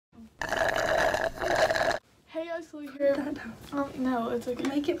Here. No, it's okay.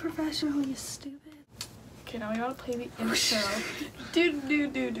 Make it professional, you stupid. Okay, now we gotta play the intro.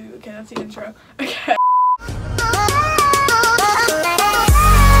 do. Okay, that's the intro. Okay.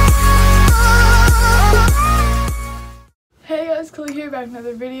 Hey guys, Chloe here, back with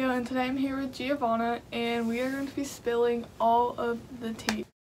another video, and today I'm here with Giovanna, and we are going to be spilling all of the tea.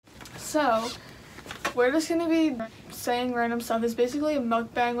 So, we're just going to be saying random stuff. It's basically a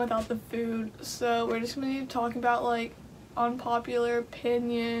mukbang without the food. So, we're just going to be talking about, like, unpopular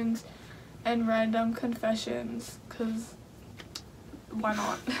opinions and random confessions, because why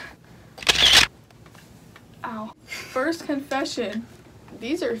not? Ow. First confession.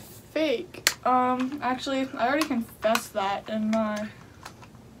 These are fake. Actually, I already confessed that in my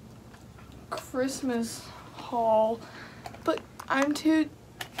Christmas haul, but I'm too...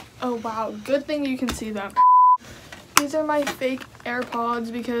 Oh wow, good thing you can see them. These are my fake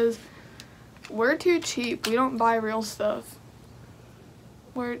AirPods because we're too cheap. We don't buy real stuff.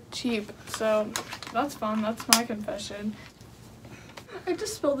 We're cheap, so that's fun. That's my confession. I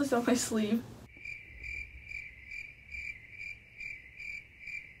just spilled this on my sleeve.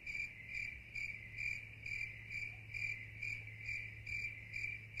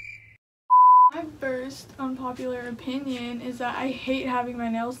 My first unpopular opinion is that I hate having my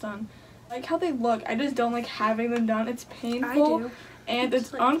nails done. I like how they look. I just don't like having them done. It's painful. I do. And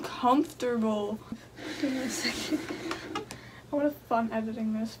it's like uncomfortable. Give me a second. I would have fun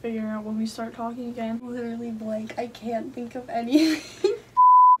editing this, figuring out when we start talking again. Literally blank. I can't think of anything.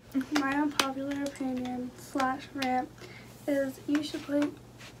 My unpopular opinion / rant is you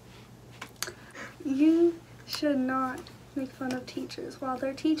should not make fun of teachers while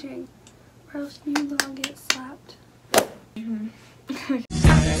they're teaching, or else you will get slapped.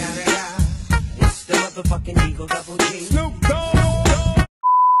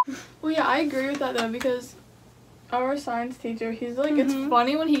 Well, yeah, I agree with that though, because our science teacher, he's like, it's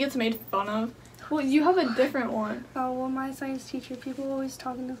funny when he gets made fun of. Well, you have a different one. Oh, well, my science teacher, people always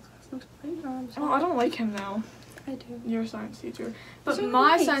talking to class and like, Oh, I don't like him though. I do. Your science teacher. But So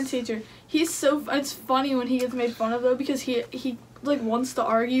my nice. science teacher, he's so, it's funny when he gets made fun of though, because he like wants to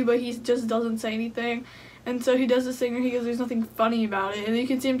argue, but he just doesn't say anything. And so he does this thing where he goes, there's nothing funny about it. And you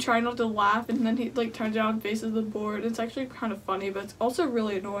can see him trying not to laugh, and then he like turns around and faces the board. It's actually kind of funny, but it's also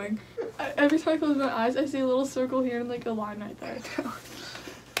really annoying. Every time I close my eyes, I see a little circle here and like a line right there.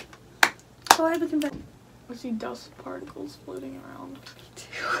 So I have a confession. I see dust particles floating around.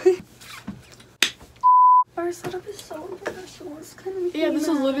 Our setup is so unprofessional. It's kind of Yeah, this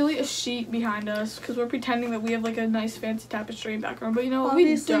is literally a sheet behind us because we're pretending that we have like a nice fancy tapestry background, but you know what?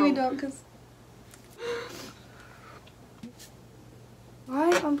 Obviously we don't, because my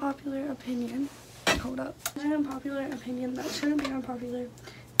unpopular opinion, hold up, my unpopular opinion that shouldn't be unpopular,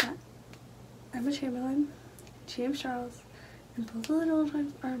 that Emma Chamberlain, James Charles, and both of the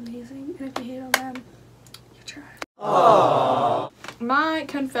𝓲𝓸𝓬𝓬 are amazing, and if you hate on them, you try. Aww. My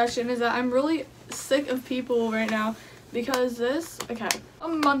confession is that I'm really sick of people right now because a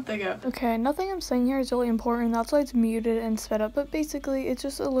month ago. Okay, nothing I'm saying here is really important, that's why it's muted and sped up, but basically it's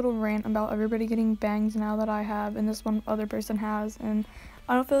just a little rant about everybody getting bangs now that I have and this one other person has, and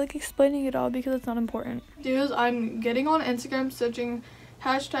I don't feel like explaining it all because it's not important. Dudes, I'm getting on Instagram searching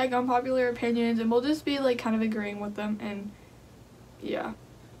 #unpopular opinions, and we'll just be like kind of agreeing with them, and yeah.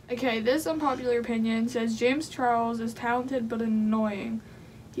 Okay, this unpopular opinion says James Charles is talented but annoying.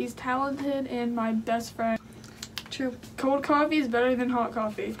 He's talented and my best friend. True. Cold coffee is better than hot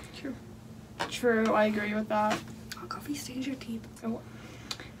coffee. True. True, I agree with that. Hot coffee stains your teeth. Oh.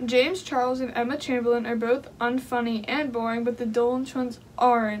 James Charles and Emma Chamberlain are both unfunny and boring, but the 𝓲𝓸𝓬𝓬𝓱𝓲𝓷𝓰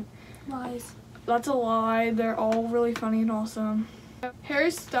aren't. Lies. That's a lie. They're all really funny and awesome. Harry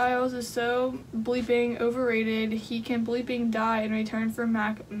Styles is so bleeping overrated. He can bleeping die in return for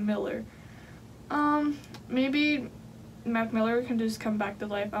Mac Miller. Maybe Mac Miller can just come back to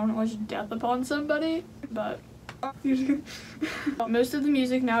life. I don't wish death upon somebody, but most of the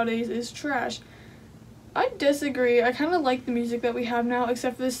music nowadays is trash. I disagree. I kind of like the music that we have now,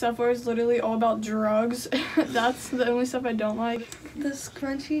 except for the stuff where it's literally all about drugs. That's the only stuff I don't like. The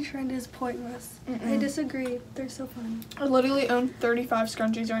scrunchie trend is pointless. I disagree. They're so fun. I literally own 35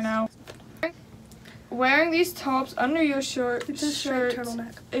 scrunchies right now. Wearing these tops under your shirt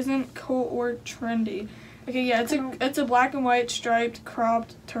turtleneck isn't cool or trendy. Okay, yeah, it's a black and white striped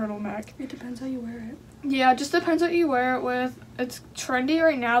cropped turtleneck. It depends how you wear it. Yeah, it just depends what you wear it with. It's trendy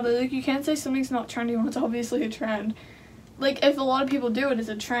right now, but like you can't say something's not trendy when it's obviously a trend. Like, if a lot of people do it, it's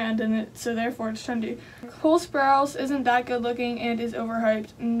a trend, and so therefore it's trendy. Cole Sprouse isn't that good looking and is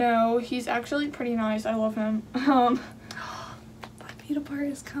overhyped. No, he's actually pretty nice. I love him. Feet Apart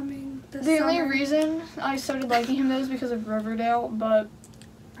is coming this The summer. only reason I started liking him though is because of Riverdale, but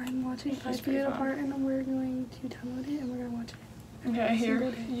I'm watching 5 Feet Apart, and we're going to download it and we're going to watch it. okay, here,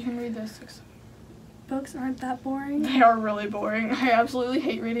 Single day. you can read this. Books aren't that boring. They are really boring. I absolutely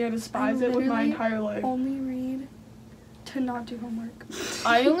hate reading. I despise it with my entire life. Only read to not do homework.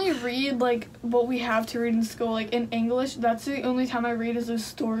 I only read like what we have to read in school. Like in English, that's the only time I read is those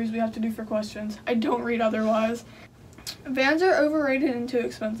stories we have to do for questions. I don't read otherwise. Vans are overrated and too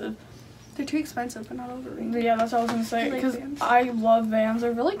expensive. They're too expensive, but not overrated. Yeah, that's what I was gonna say. I like Because Vans. I love Vans.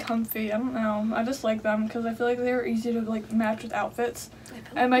 They're really comfy. I don't know. I just like them because I feel like they're easy to like match with outfits.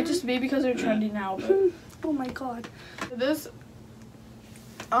 It might just be because they're trendy now, but oh my god. this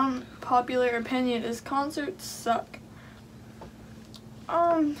unpopular opinion is concerts suck.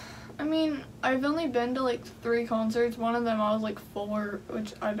 I mean, I've only been to like 3 concerts. One of them I was like 4,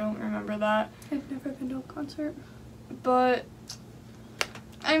 which I don't remember that. I've never been to a concert. But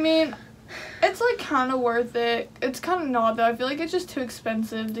I mean, it's like kind of worth it. It's kind of not though. I feel like it's just too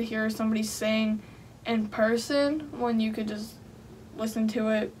expensive to hear somebody sing in person when you could just listen to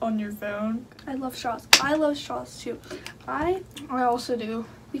it on your phone. I love straws. I love straws too. I also do.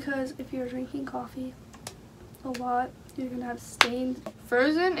 Because if you're drinking coffee a lot, you're gonna have stains.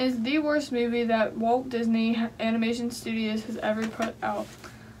 Frozen is the worst movie that Walt Disney Animation Studios has ever put out.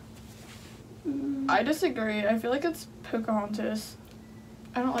 I disagree. I feel like it's Pocahontas.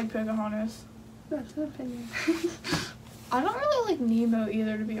 I don't like Pocahontas. That's an opinion. I don't really like Nemo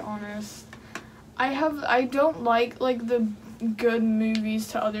either, to be honest. I don't like the good movies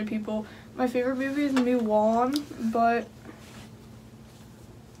to other people. My favorite movie is Mulan, but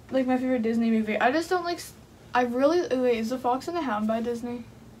like my favorite Disney movie. I just don't like. Wait, is The Fox and the Hound by Disney?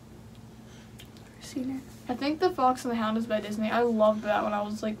 I've seen it. I think The Fox and the Hound is by Disney. I loved that when I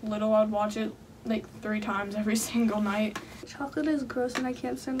was like little. I'd watch it like 3 times every single night. Chocolate is gross and I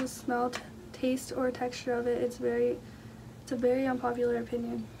can't stand the smell, taste, or texture of it. It's a very unpopular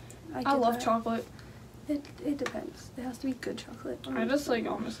opinion. I love chocolate. It depends. It has to be good chocolate. I just like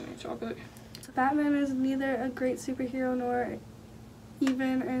almost any chocolate. Batman is neither a great superhero nor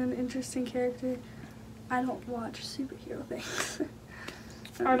even an interesting character. I don't watch superhero things.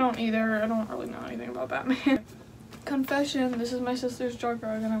 I don't either. I don't really know anything about Batman. Confession, this is my sister's jar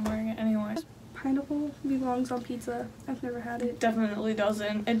rug and I'm wearing it anyway. Pineapple belongs on pizza. I've never had it. Definitely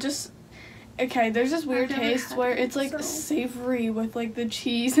doesn't. It just, okay, there's this weird taste where it's like so savory with like the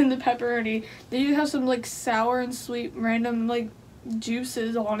cheese and the pepperoni. Then you have some like sour and sweet random like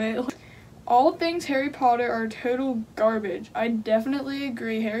juices on it. All things Harry Potter are total garbage. I definitely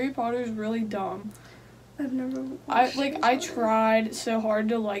agree. Harry Potter is really dumb. I've never watched I tried so hard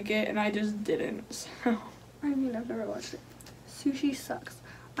to like it and I just didn't. So. I mean, I've never watched it. Sushi sucks.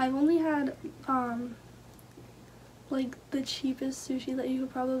 I've only had like the cheapest sushi that you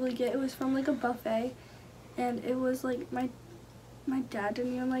could probably get. It was from like a buffet, and it was like my dad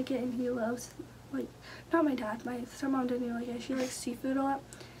didn't even like it, and he loves like not my dad. My stepmom didn't even like it. She likes seafood a lot.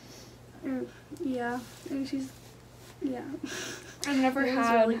 Yeah, and she's yeah. I've never it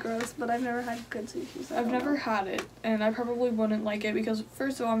had. was really gross, but I've never had good sushi. So I've never had it, and I probably wouldn't like it because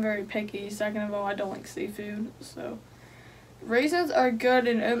first of all, I'm very picky. Second of all, I don't like seafood. So, raisins are good,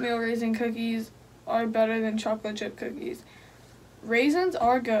 and oatmeal raisin cookies are better than chocolate chip cookies. Raisins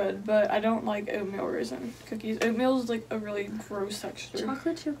are good, but I don't like oatmeal raisin cookies. Oatmeal is like a really gross texture.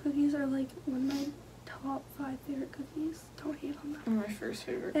 Chocolate chip cookies are like one of my top 5 favorite cookies. Don't hate on them. My first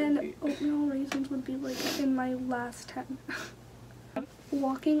favorite And cookie. oatmeal raisins would be like in my last 10.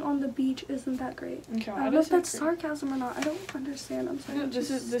 Walking on the beach isn't that great. Okay, I don't know if that's sarcasm or not. I don't understand. I'm sorry. No, this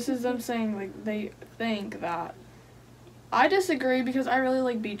is them saying like they think that. I disagree because I really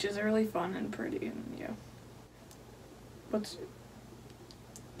like beaches. They're really fun and pretty, and yeah. What's your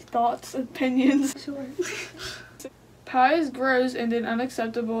thoughts, opinions? Sure. Pie is gross and an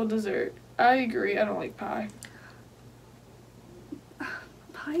unacceptable dessert. I agree. I don't like pie.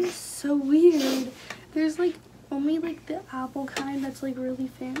 Pie is so weird. There's like only like the apple kind that's like really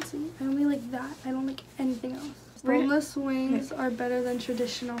fancy. I only like that. I don't like anything else. Boneless wings are better than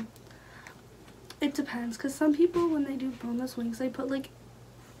traditional. It depends, because some people when they do boneless wings they put like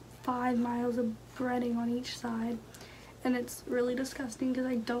 5 miles of breading on each side, and it's really disgusting because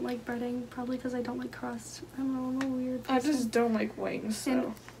I don't like breading, probably because I don't like crust. I don't know, I'm a weird person. I just don't like wings,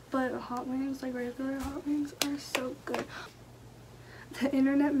 so. But hot wings, like regular hot wings, are so good. The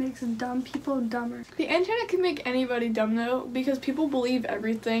internet makes dumb people dumber. The internet can make anybody dumb though, because people believe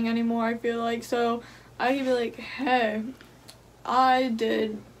everything anymore, I feel like. So I can be like, hey,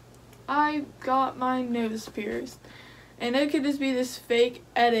 I got my nose pierced. and it could just be this fake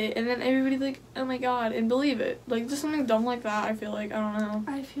edit, and then everybody's like, oh my god, and believe it. Like, just something dumb like that, I feel like. I don't know.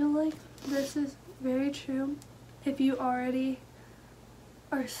 I feel like this is very true if you already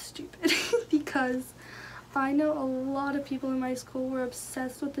are stupid because I know a lot of people in my school were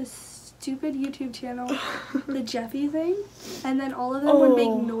obsessed with this stupid YouTube channel, the Jeffy thing, and then all of them would make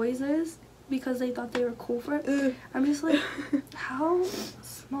noises because they thought they were cool for it. I'm just like, how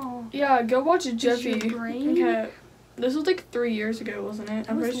small? Yeah, go watch Jeffy. Is your brain? Okay, this was like 3 years ago, wasn't it?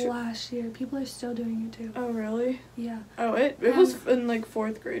 It was last year. People are still doing it too. Oh really? Yeah. Oh, it was in like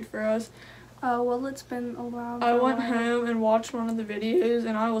 4th grade for us. Oh, well, it's been around. I went home and watched one of the videos,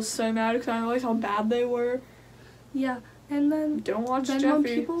 and I was so mad because I realized how bad they were. Yeah, and then don't watch Jeffy. When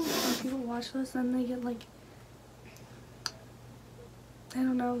people watch this, then they get like, I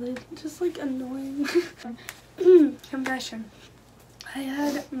don't know, they just like annoying. Confession.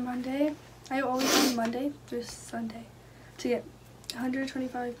 I always had Monday through Sunday to get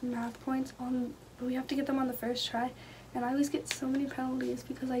 125 math points on. We have to get them on the first try, and I always get so many penalties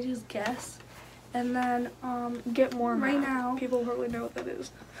because I just guess. And then get more right math. now. People really know what that is.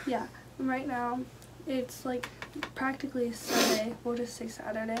 Yeah, right now it's like practically Sunday. We'll just say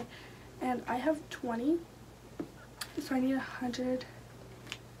Saturday, and I have 20, so I need 100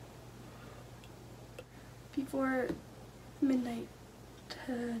 before midnight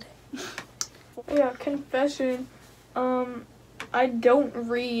today. Yeah, confession. I don't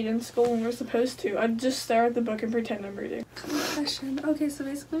read in school when we're supposed to. I just stare at the book and pretend I'm reading. Confession. Okay, so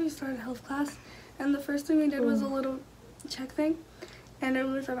basically we started health class, and the first thing we did was a little check thing, and it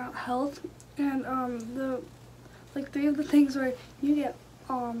was about health, and the like 3 of the things were you get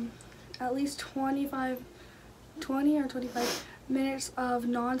at least 20 or 25 minutes of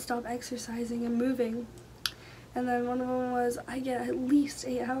non-stop exercising and moving, and then one of them was I get at least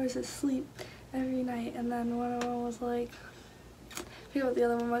 8 hours of sleep every night, and then one of them was like, I forget what the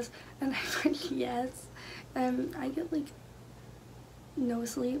other one was, and I put yes, and I get like no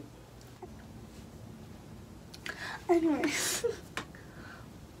sleep. Anyways,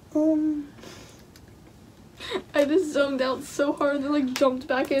 I just zoned out so hard and like jumped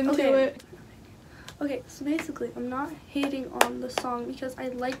back into it. Okay, so basically, I'm not hating on the song because I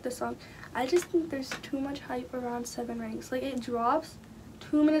like the song. I just think there's too much hype around 7 Rings. Like, it drops,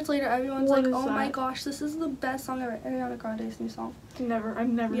 2 minutes later, everyone's like, oh my gosh, this is the best song ever. Ariana Grande's new song. I've never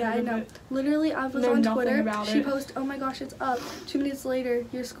heard of it. Literally, I was on Twitter, she posted, oh my gosh, it's up. 2 minutes later,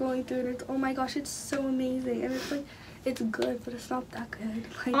 you're scrolling through and it's, oh my gosh, it's so amazing. And it's like, it's good, but it's not that good.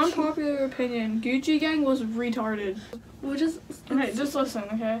 Like, unpopular opinion, Gucci Gang was retarded. Okay, just listen,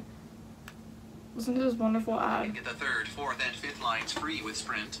 okay? Listen to this wonderful ad. You get the 3rd, 4th, and 5th lines free with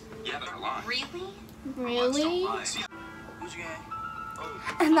Sprint. Yeah, they're a lot. Really? Really?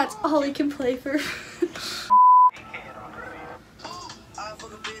 And that's all I can play for.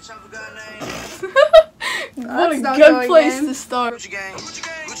 What a good place to start.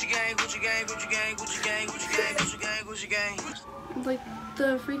 Like,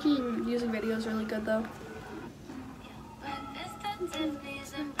 the freaking music video is really good though.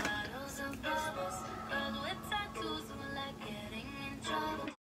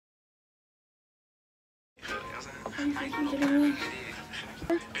 Are you freaking kidding me?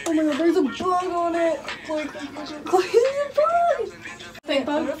 Oh my god, there's a bug on it! Like, there's a bug! Stink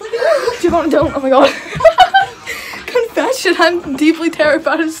bug? Don't, oh my god. Confession, I'm deeply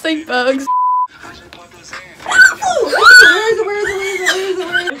terrified of stink bugs. I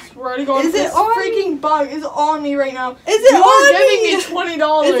swear to god, this freaking bug is on me right now. Is it on me? You're giving me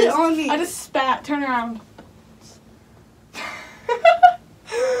 $20. Is it on me? I just spat. Turn around.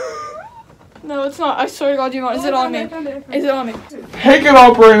 No, it's not. I swear to god, you not. Is it on me? Is it on me? Pick it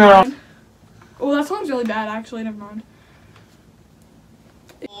up right now. Oh, that song's really bad, actually. Never mind.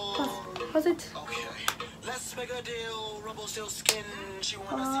 Was it? Okay. Let's make a deal. Rubble still skin. She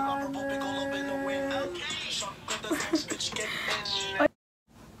wanna see my purple pick all up in the wind.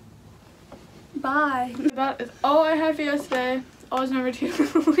 Bye. That is all I have for you guys today. Always remember to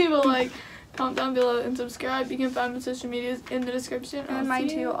leave a like, comment down below, and subscribe. You can find my social medias in the description. And mine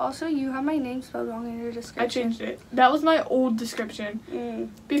too. Also, you have my name spelled wrong in your description. I changed it. That was my old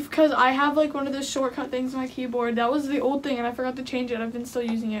description. Because I have like one of those shortcut things on my keyboard. That was the old thing and I forgot to change it. I've been still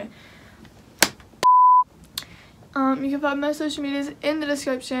using it. You can find my social medias in the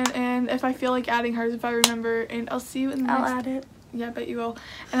description, and if I feel like adding hers, if I remember, and I'll see you in the next. I'll add it. Yeah, I bet you will.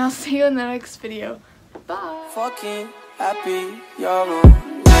 And I'll see you in the next video. Bye. Fucking happy, you're